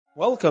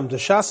Welcome to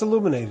Shas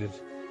Illuminated.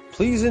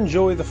 Please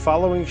enjoy the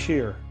following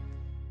shir.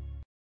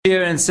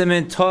 Here in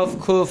Siman Tov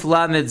Kuf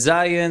Lamed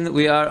Zayin,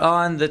 we are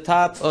on the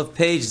top of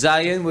page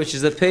Zayin, which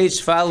is the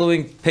page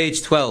following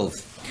page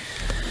 12.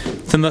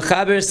 The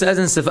Mechaber says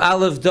in Sif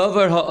Aleph,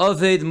 Dover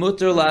ha'oved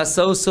muter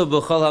la'asoso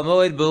b'chol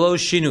Hamoed below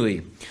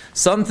shinui.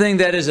 Something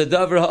that is a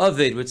Dover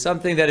ha'oved, with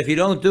something that if you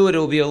don't do it, it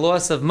will be a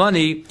loss of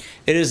money.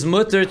 It is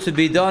muter to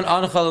be done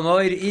on Chol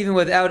Hamoed even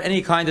without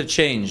any kind of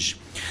change.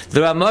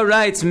 The Rama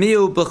writes,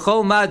 Miu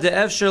b'chol ma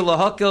de'efsher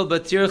lahakel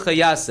b'tircha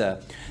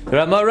yasa. The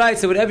Rama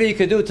writes that whatever you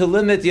can do to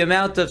limit the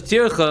amount of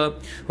tircha,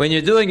 when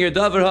you're doing your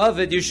Dover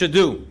ha'oved, you should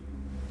do.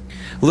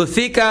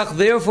 Lefikach,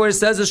 therefore, it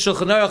says a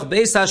Shulchan Aruch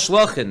Beis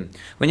HaShlochin.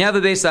 When you have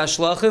a Beis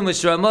HaShlochin,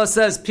 which Ramah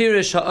says,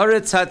 Pirish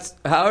ha'aretz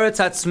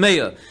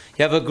hatzmeya.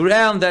 You have a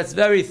ground that's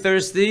very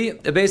thirsty.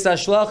 A Beis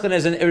HaShlochin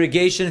is an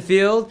irrigation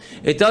field.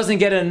 It doesn't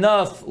get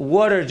enough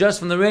water just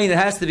from the rain. It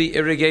has to be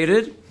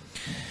irrigated.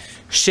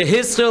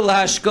 Shehischel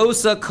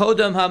lahashkosa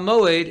kodam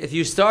hamoed. If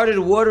you started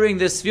watering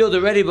this field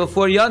already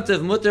before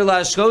Yantiv muter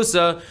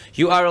lahashkosa,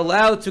 you are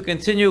allowed to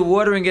continue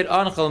watering it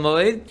on Chol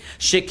Hamoed.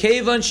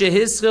 Shekevan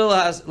shehischel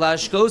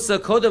lahashkosa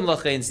kodam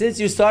lachein. Since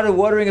you started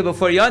watering it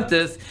before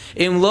Yantiv,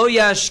 im lo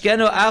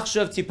yashkenu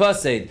achshav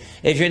tipased.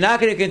 If you're not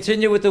going to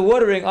continue with the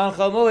watering on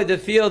Chol Hamoed, the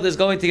field is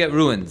going to get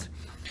ruined.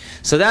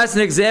 So that's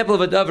an example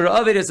of a Dover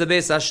Ovid. It's a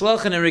Beis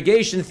HaShlach, an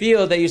irrigation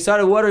field that you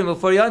started watering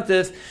before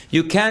Yantif.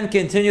 You can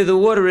continue the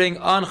watering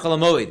on Chol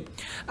Hamoed.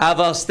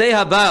 Aval stei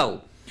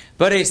habal.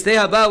 But a stei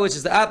habal, which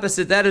is the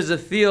opposite, that is a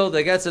field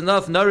that gets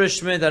enough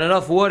nourishment and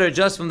enough water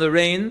just from the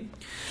rain.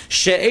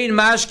 She'ein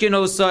mashkin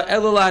osa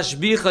elul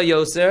hashbicha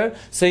yoser.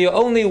 So you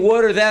only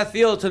water that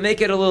field to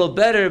make it a little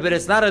better, but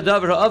it's not a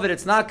Dover Ovid.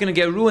 It's not going to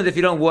get ruined if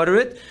you don't water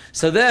it.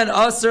 So then,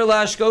 aser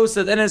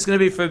lashkosa, then it's going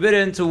to be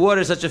forbidden to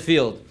water such a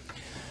field.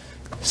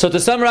 So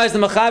to summarize the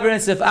Mechaber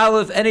and Sif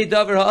Aleph, any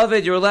Dover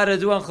ha'oved you're allowed to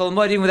do on Chol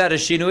Hamoed even without a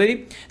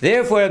shinui.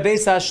 Therefore, a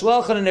Beis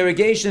HaShlochin, an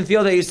irrigation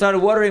field that you started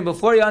watering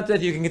before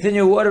Yantif, you can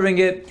continue watering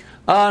it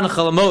on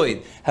Chol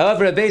Hamoed.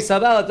 However, a Beis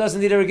HaBal, it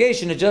doesn't need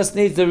irrigation, it just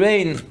needs the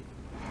rain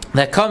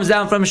that comes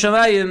down from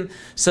Shemayim,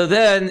 so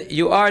then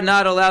you are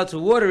not allowed to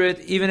water it,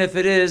 even if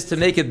it is to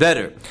make it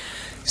better.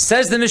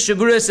 Says the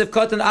Mishabura Sif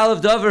Katan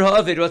Aleph Dover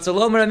ha'ovid.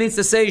 Ratzalomar means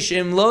to say,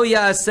 Shim lo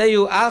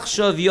ya'aseyu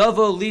achshav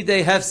yavo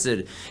lidei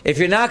hefsid. If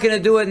you're not going to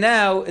do it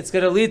now, it's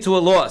going to lead to a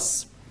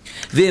loss.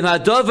 V'im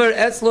hadover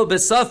etzlo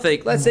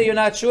besafek. Let's say you're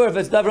not sure if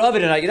it's Dover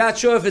ha'ovid or not. You're not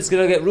sure if it's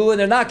going to get ruined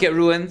or not get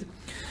ruined.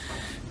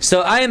 So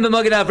I am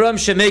b'Magen Avram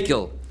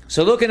shemekil.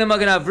 So look in the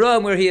Magen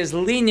Avram where he is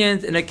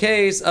lenient in a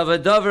case of a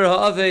Dover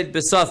ha'ovid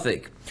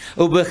besafek.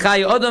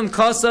 Ubechai Adam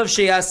Kosav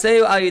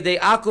Sheyaseu Ayidei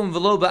Akum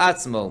V'lo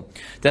Ba'atzmo.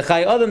 The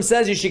Chai Adam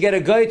says you should get a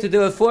guy to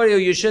do it for you.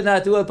 You should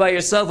not do it by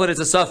yourself when it's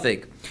a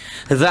suffix.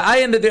 The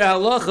Ayim B'Bir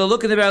Halacha.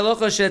 Look in the Bir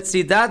Halacha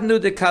Shetzidatnu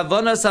the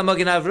Kavanas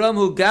HaMagen Avram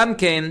who Gam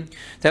came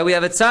that we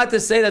have a tzad to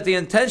say that the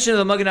intention of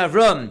the Magen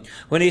Avram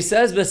when he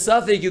says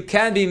b'suffix you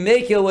can be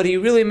mekil, what he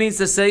really means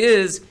to say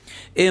is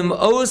Im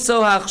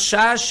oso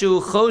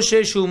hachshashu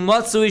chosheshu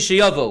matzui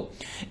sheyavo.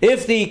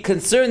 If the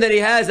concern that he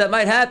has that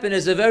might happen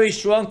is a very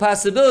strong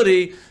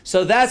possibility,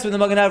 so that's when the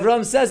Magen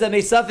Avram says that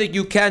meisafik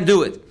you can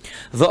do it.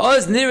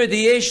 V'oz nira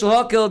diyesh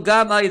l'hakel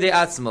gam ayidei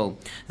atzmo.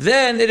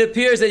 Then it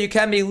appears that you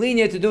can be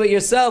lenient to do it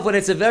yourself when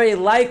it's a very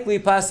likely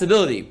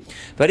possibility.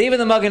 But even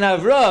the Magen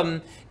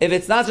Avram, if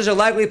it's not such a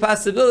likely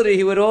possibility,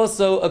 he would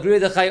also agree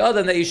with the Chai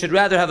Adam that you should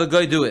rather have a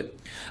guy do it.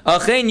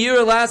 But if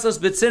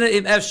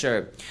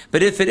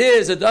it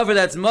is a davar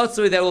that's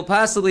matzui that will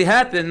possibly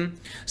happen,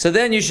 so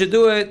then you should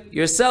do it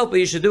yourself, but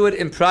you should do it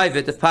in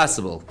private if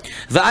possible.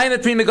 Look in the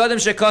Pri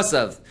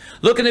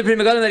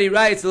Megadim that he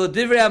writes,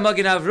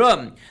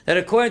 that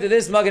according to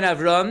this Magen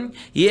Avram,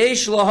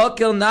 yesh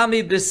lahakel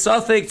nami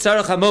b'safek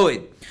tzarech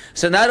hamoed.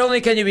 So not only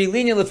can you be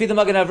lenient lefi the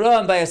Magen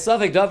Avram by a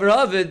suffix davar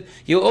ha'ovid,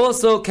 you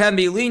also can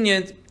be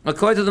lenient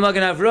according to the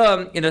Magen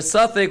Avram in a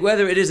suffix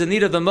whether it is in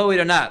need of the moed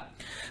or not.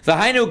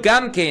 V'hainu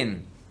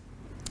gamkein,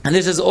 and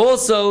this is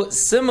also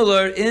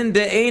similar in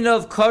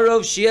be'einav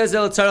karov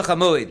she'ezel tzarech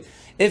hamoed.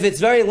 If it's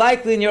very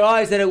likely in your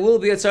eyes that it will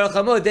be a tzarech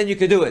hamoed, then you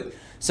can do it.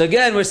 So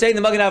again, we're saying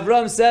the Magen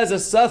Avram says a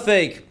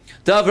suffix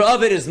davar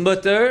ha'ovid is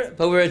mutter,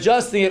 but we're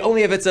adjusting it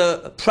only if it's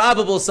a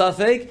probable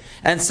suffix,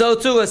 and so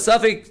too a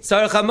suffix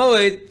tzarech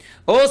hamoed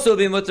also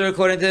be mutter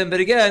according to him, but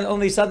again,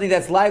 only something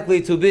that's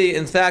likely to be,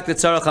 in fact, the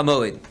tzarech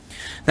hamoed.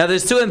 Now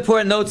there's two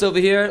important notes over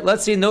here.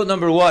 Let's see note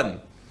number 1.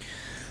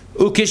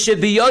 When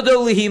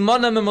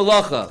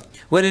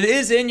it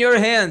is in your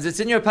hands, it's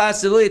in your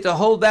possibility to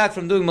hold back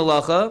from doing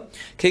malacha.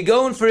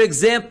 Kegon, for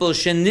example,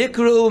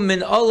 shenikru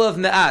min olav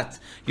me'at.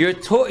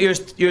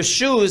 Your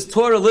shoes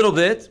tore a little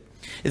bit.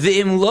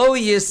 V'im lo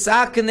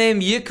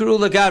yisaknem yikru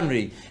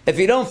lagamri. If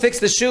you don't fix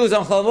the shoes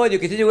on Chol Hamoed, you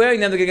continue wearing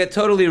them, they're going to get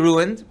totally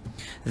ruined.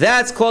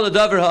 That's called a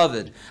Dover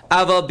ha'ovid.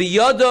 Aval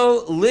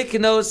biyado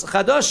liknos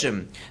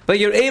chadoshim. But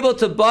you're able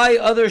to buy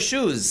other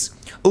shoes.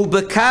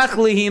 Ubekach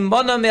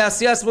lihimana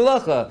me'asiyas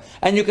malacha.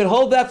 And you can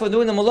hold back from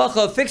doing the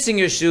malacha of fixing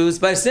your shoes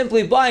by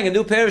simply buying a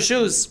new pair of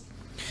shoes.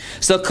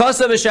 So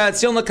Kosa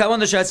v'Shatzil L'Kawan,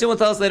 the Shatzil will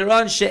tell us later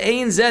on,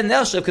 She'ein Zeh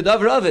Nelshav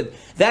K'Davar Ovid.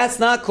 That's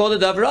not called a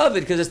Davar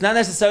Ovid, because it's not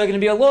necessarily going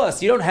to be a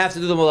loss. You don't have to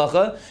do the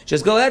malacha.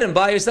 Just go ahead and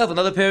buy yourself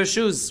another pair of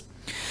shoes.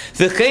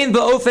 V'chein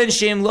ba'ofen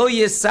she'im lo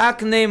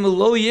yisakneim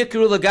lo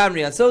yikru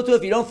l'gamri. And so too,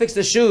 if you don't fix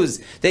the shoes,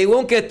 they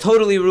won't get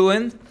totally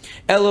ruined.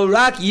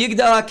 Elorak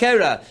yigdal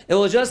hakera. It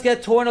will just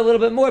get torn a little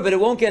bit more, but it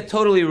won't get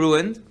totally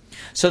ruined.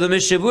 So the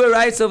Mishabur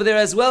writes over there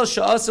as well,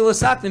 Sha'asul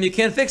l'saknem, you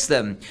can't fix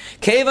them.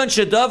 Kevan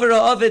shedavar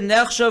ha'ovid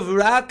nechshav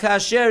rak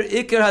kasher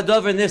ikar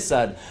hadavar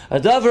nifsad. A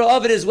davar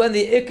ha'ovid is when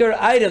the ikar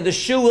item, the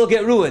shoe, will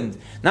get ruined.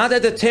 Not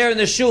that the tear in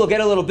the shoe will get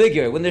a little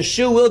bigger, when the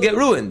shoe will get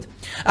ruined.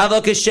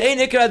 Aval kashein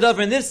ikar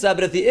hadavar nifsad,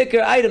 but if the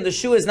ikar item, the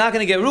shoe, is not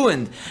going to get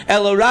ruined,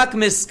 elorak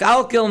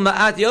miskalkel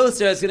ma'at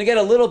yoser, it's going to get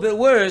a little bit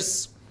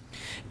worse.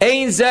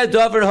 Ein zeh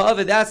davar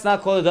ha'ovid, that's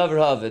not called a davar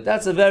ha'ovid.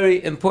 That's a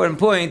very important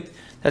point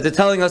that they're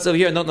telling us over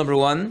here in note number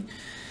 1.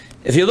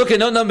 If you look at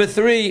note number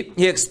 3,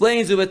 he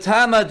explains,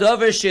 Uvatama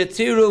davar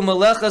shetiru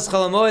malachas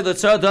chalamoid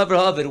l'tzar davar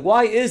havid.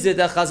 Why is it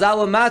that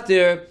Chazal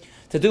matir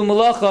to do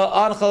malacha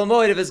on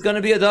chalamoid if it's going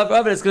to be a davar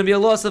havid, it's going to be a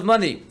loss of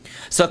money?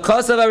 So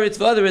Kosav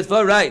HaRitva, the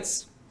Ritva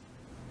writes,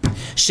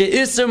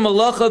 She'isr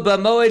malacha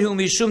b'moed hu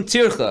mishum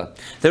tircha.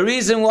 The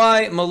reason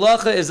why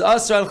malacha is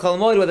asr on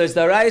chalamoid, whether it's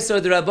daraisa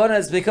or derabbanan,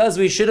 is because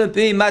we shouldn't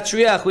be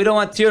matriach, we don't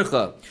want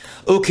tircha.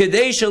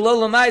 Ukidei shelo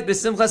l'mayit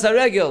b'simchas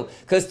haregel,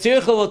 because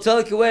tircha will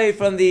take away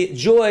from the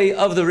joy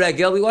of the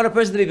regel. We want a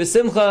person to be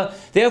b'simcha,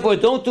 therefore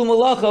don't do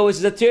malacha, which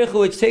is a tircha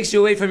which takes you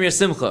away from your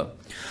simcha.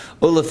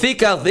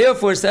 Ulefikach,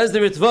 therefore, says the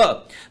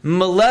Ritva,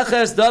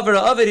 Meleches davar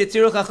ha'ovid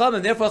yitiru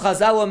chachamim. Therefore,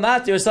 Chazal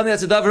matir is something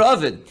that's a davar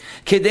ha'ovid.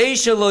 Kedei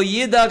shelo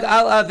yidag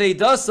al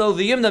aveidaso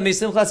v'yimna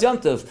misimchas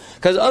yomtov.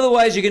 Because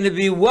otherwise, you're going to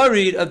be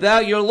worried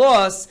about your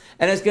loss,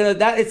 and it's going to,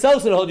 that itself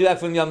is going to hold you back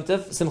from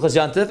yomtov, simchas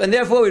yomtov. And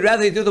therefore, we'd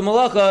rather do the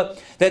malacha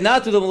than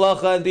not do the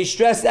malacha and be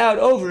stressed out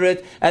over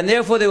it. And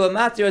therefore, they will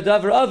matir a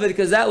davar ha'ovid,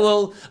 because that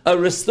will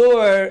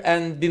restore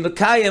and be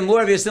mekayim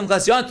more of your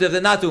simchas yomtov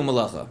than not do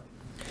malacha.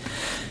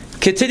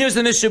 Continues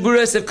the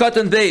Mishaburas of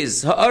Katan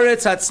Beis.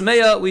 Ha'aretz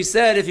hatzmeya, we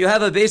said, if you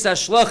have a Beis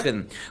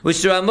HaShlochin,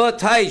 which the Ramah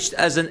taiched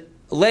as a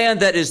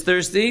land that is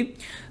thirsty,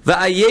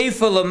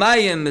 va'ayefa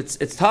l'mayim,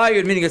 it's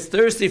tired, meaning it's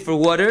thirsty for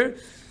water,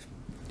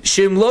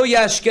 shim lo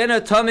yashkena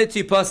tamid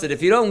tipasid.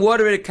 If you don't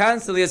water it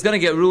constantly, it's going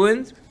to get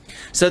ruined.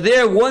 So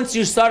there, once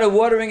you started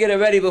watering it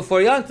already before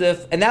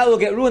Yontif, and that will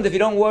get ruined if you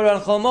don't water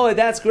on Chol Moed,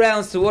 that's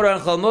grounds to water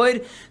on Chol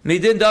Moed,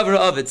 midin davar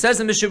ha'ovid.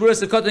 Says in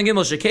Mishaburas of Katan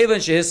Gimel, shekevan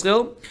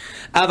shehischil,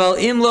 aval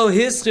imlo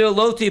hischil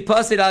loti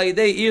pasid al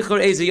yidei ichor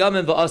eze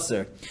yamin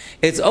va'aser.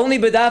 It's only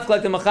bedafk,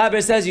 like the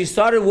Mechaber says, you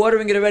started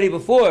watering it already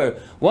before.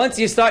 Once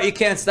you start, you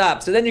can't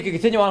stop. So then you can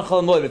continue on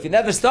Chol Moed. If you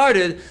never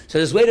started, so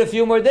just wait a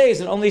few more days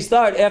and only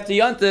start after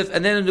Yontif,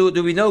 and then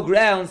do we know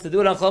grounds to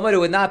do it on Chol Moed? It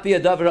would not be a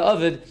davar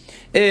ha'ovid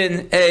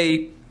in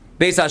a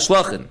Beis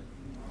HaShlochin.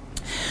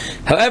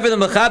 However, the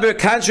Mechaber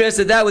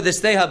contrasted that with the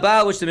Stei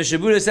Haba, which the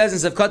Mishabura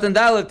says in Sefkat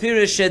Daled,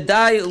 Pirish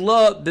Shedai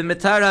Lo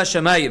B'Mitar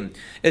HaShamayim.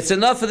 It's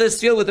enough for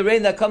this field with the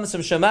rain that comes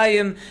from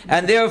Shamayim,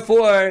 and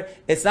therefore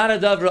it's not a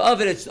davar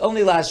of it. It's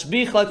only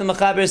lashbich, like the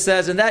Mechaber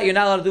says, and that you're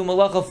not allowed to do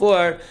malacha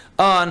for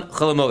on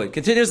Chol Moed.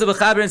 Continues the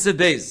Mechaber in Sef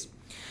Beis.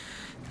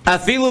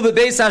 Afilu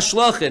bebeis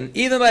hashlochin,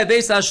 even by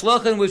beis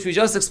hashlochin, which we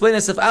just explained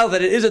in Sef Al,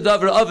 that it is a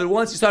davar of it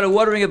once you started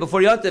watering it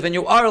before Yontif, and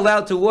you are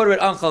allowed to water it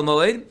on Chol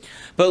Moed.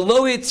 But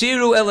lo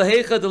yitiru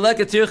elahecha deleka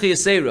tirchi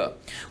yisera.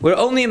 We're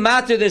only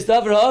matter this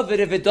davar of it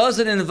if it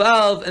doesn't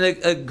involve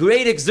a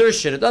great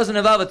exertion. It doesn't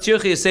involve a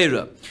tirchi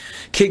yisera.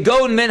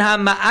 Kigon min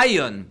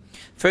ha'ma'ayon.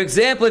 For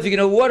example, if you're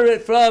going to water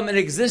it from an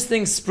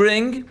existing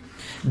spring,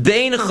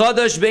 Bein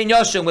chadash bein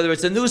yasham, whether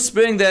it's a new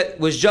spring that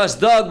was just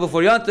dug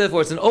before Yontif,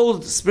 or it's an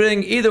old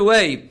spring, either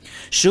way,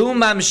 shu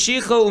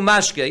mamshicha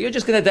umashke, you're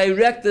just going to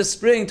direct the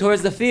spring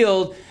towards the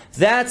field.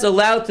 That's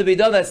allowed to be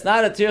done. That's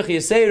not a tirchi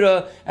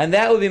yisera, and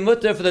that would be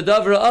mutter for the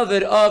davar of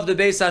it of the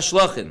Beis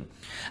HaShlochin.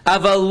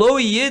 Aval lo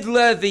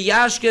yidle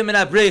v'yashke min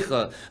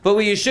abrecha. But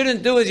what you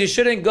shouldn't do is you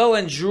shouldn't go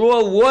and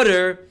draw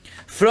water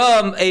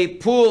from a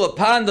pool, a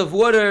pond of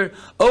water,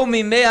 or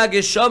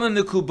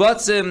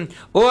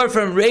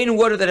from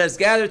rainwater that has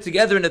gathered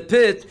together in a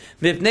pit,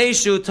 because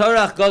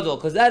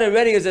that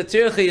already is a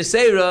tirchi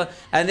yisera,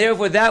 and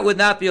therefore that would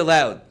not be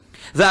allowed.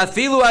 Even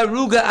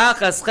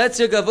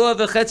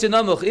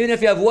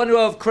if you have one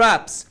row of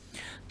crops,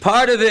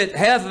 part of it,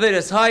 half of it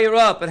is higher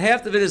up, and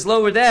half of it is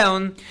lower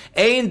down,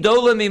 you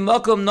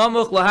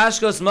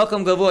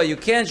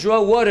can't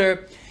draw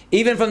water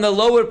even from the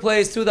lower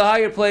place to the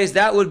higher place.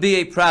 That would be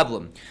a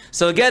problem.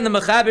 So again, the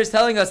Mechaber is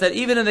telling us that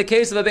even in the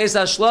case of a Beis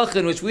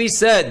HaShlochin, which we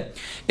said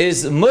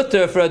is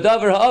mutter for a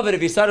davar ha'ovid,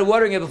 if you started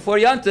watering it before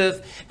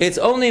Yontif, it's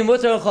only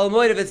mutter on Chol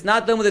Moed if it's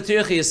not done with a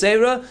tirchi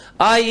yisera,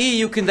 i.e.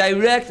 you can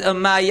direct a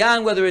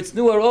mayan, whether it's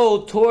new or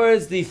old,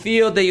 towards the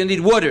field that you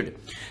need watered.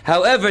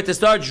 However, to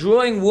start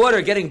drawing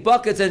water, getting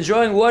buckets and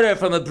drawing water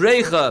from a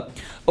breicha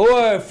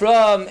or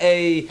from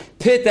a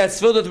pit that's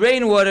filled with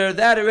rainwater,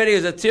 that already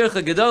is a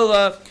tircha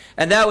gedola,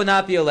 and that would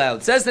not be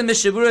allowed. It says the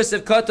Mishaburas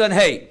of Katan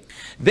Hey,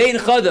 Bein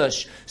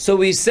Chadash. So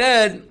we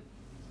said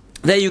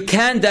that you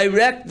can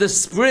direct the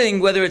spring,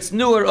 whether it's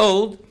new or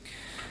old.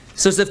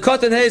 So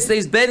Sefkatan Hay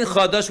says Ben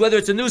Chadash, whether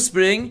it's a new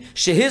spring,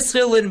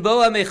 Shehischil in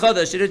Boa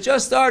Mechadash, it had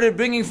just started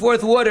bringing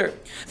forth water.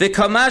 The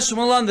Kamash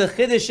Mulan, the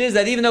Chiddush is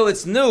that even though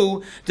it's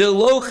new, the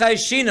Lo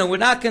Chayshina, we're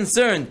not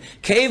concerned.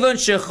 Kevan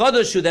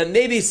Shechadashu, that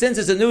maybe since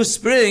it's a new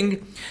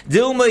spring,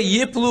 Dilma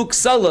Yiplu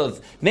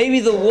Ksalav, maybe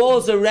the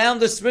walls around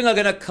the spring are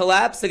going to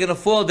collapse, they're going to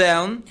fall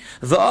down.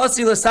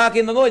 V'asi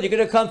Lasaki Mamoid, you're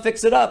going to come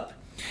fix it up.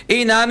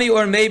 Inami,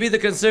 or maybe the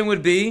concern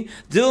would be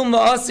or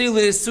maybe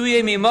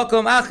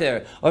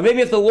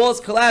if the walls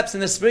collapse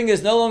and the spring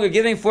is no longer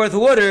giving forth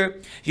water,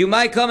 you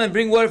might come and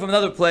bring water from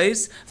another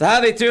place, and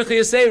that would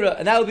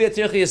be a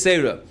tirchi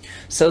yasera.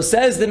 So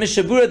says the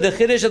Mishabura, the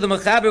Chiddush of the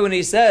Mechaber, when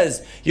he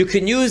says you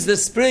can use the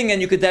spring and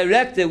you could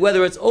direct it,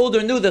 whether it's old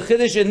or new. The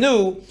Chiddush in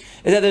new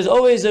is that there's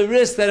always a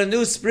risk that a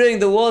new spring,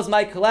 the walls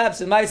might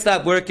collapse, it might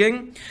stop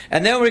working,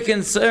 and then we're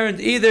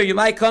concerned either you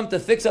might come to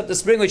fix up the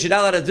spring, which you're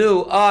not allowed to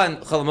do on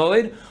Chol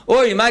Hamoed,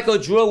 or you might go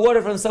draw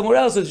water from somewhere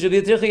else, which should be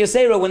a tirchi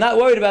yasera. We're not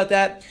worried about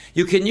that.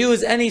 You can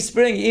use any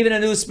spring, even a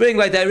new spring,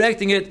 by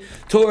directing it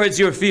towards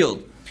your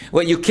field.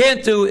 What you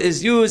can't do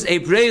is use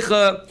a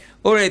breicha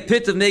or a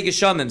pit of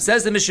megishamim.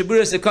 Says the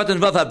Mishabura Sekatan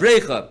Vav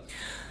HaBreicha.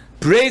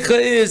 Breicha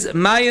is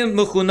mayim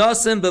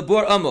mechunasim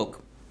bebor amok.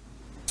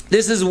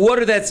 This is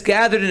water that's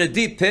gathered in a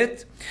deep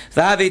pit.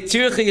 And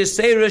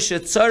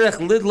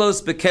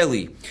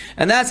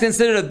that's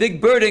considered a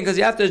big burden because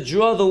you have to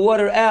draw the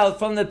water out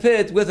from the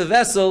pit with a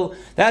vessel.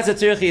 That's a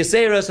tirchi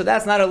yasera, so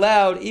that's not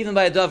allowed even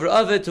by a davar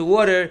ovid to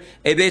water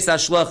a beis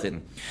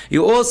hashlachin.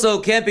 You also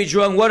can't be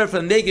drawing water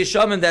from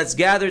megishamim that's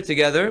gathered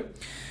together.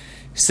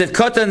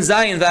 Sefkatan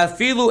Zayin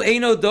va'afilu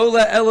eino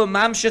dola elo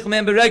mamshich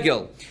men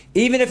beregel.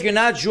 Even if you're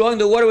not drawing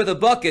the water with a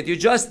bucket, you're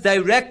just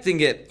directing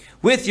it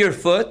with your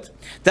foot.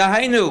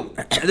 Dahainu,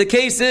 the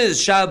case is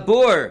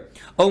shabor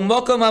o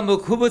mokom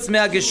hamukubutz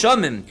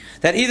me'ageshamim,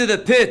 that either the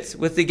pit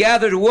with the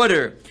gathered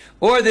water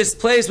or this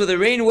place where the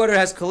rainwater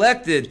has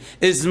collected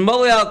is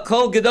moleal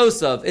kol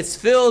gedosav. It's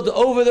filled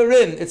over the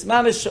rim. It's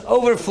mamish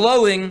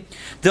overflowing.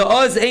 The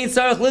oz ain't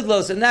sarach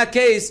lidlos. In that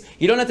case,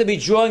 you don't have to be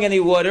drawing any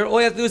water. All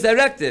you have to do is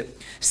direct it.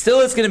 Still,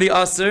 it's going to be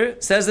aser.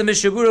 Says the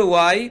Mishabura,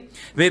 why?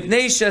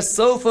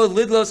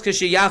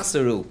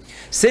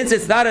 Since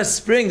it's not a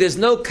spring, there's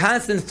no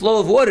constant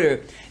flow of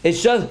water.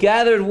 It's just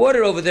gathered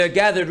water over there,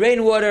 gathered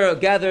rainwater, or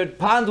gathered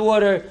pond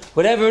water,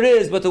 whatever it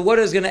is, but the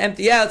water is going to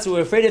empty out, so we're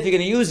afraid if you're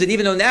going to use it,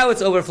 even though now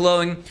it's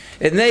overflowing,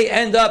 it may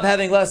end up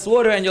having less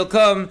water, and you'll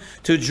come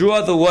to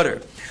draw the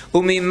water.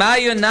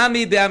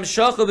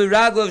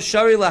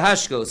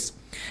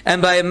 And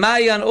by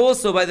Mayan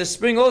also, by the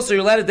spring also,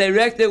 you're allowed to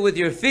direct it with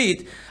your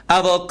feet.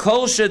 But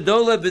to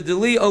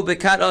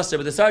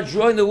start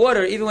drawing the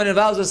water, even when it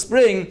involves a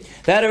spring,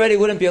 that already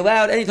wouldn't be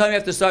allowed. Anytime you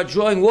have to start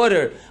drawing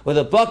water with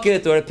a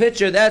bucket or a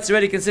pitcher, that's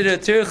already considered a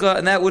tircha,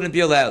 and that wouldn't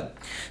be allowed.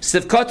 The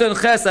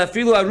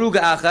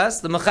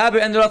Mechaber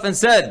ended off and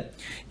said,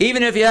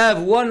 even if you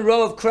have one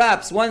row of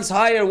crops, one's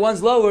higher,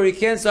 one's lower, you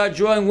can't start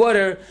drawing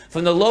water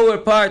from the lower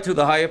part to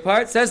the higher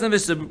part. Says the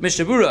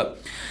Mishabura,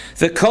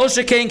 the kol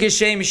shekain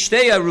kishem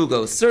shtei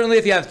arugos. Certainly,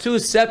 if you have two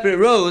separate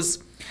rows,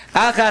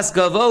 achas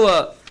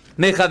gavoa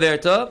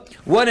mechaverta,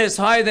 one is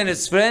higher than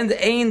its friend.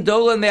 Ein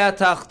dola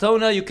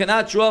me'atachtona. You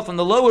cannot draw from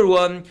the lower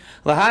one.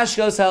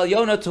 Lahashkos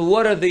halyona, to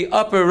water the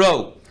upper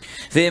row.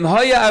 V'im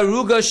haya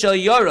aruga shel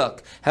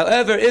yarak.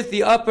 However, if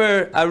the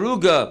upper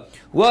aruga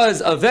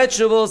was of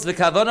vegetables,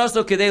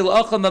 v'kavanoso kedei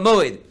l'ochel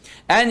mamoed,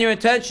 and your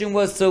intention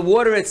was to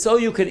water it so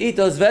you could eat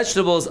those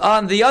vegetables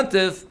on the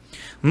yontif,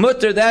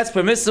 mutter, that's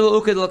permissible.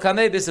 Uked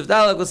l'kamei b'sif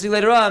dalek. We'll see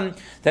later on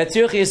that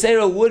tirchi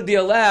yasera would be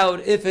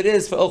allowed if it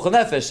is for ochel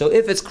nefesh. So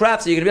if it's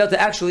crops that you're going to be able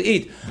to actually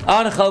eat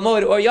on Chol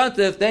Hamoed or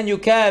yontif, then you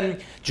can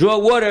draw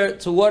water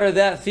to water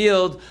that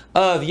field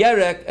of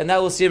yerek, and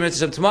that we'll see in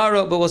Mitzvah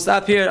tomorrow. But we'll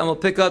stop here and we'll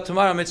pick up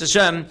tomorrow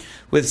Mitzvah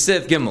with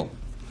Sif Gimel.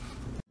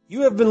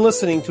 You have been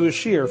listening to a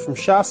shiur from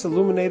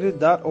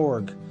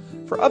shasilluminated.org.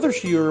 For other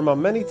shiurim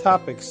on many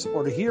topics,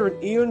 or to hear an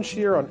Iyun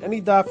shiur on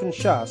any daf in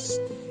Shas,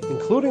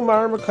 including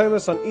Ma'ar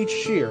Mekaymas on each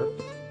shiur,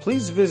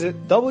 please visit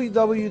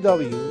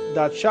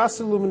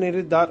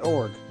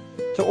www.shasilluminated.org.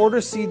 To order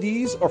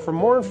CDs or for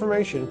more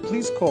information,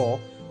 please call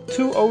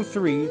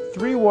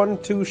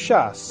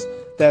 203-312-SHAS.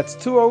 That's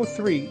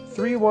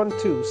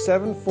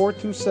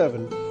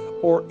 203-312-7427,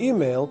 or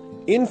email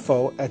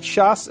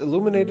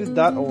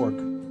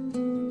info@shasilluminated.org.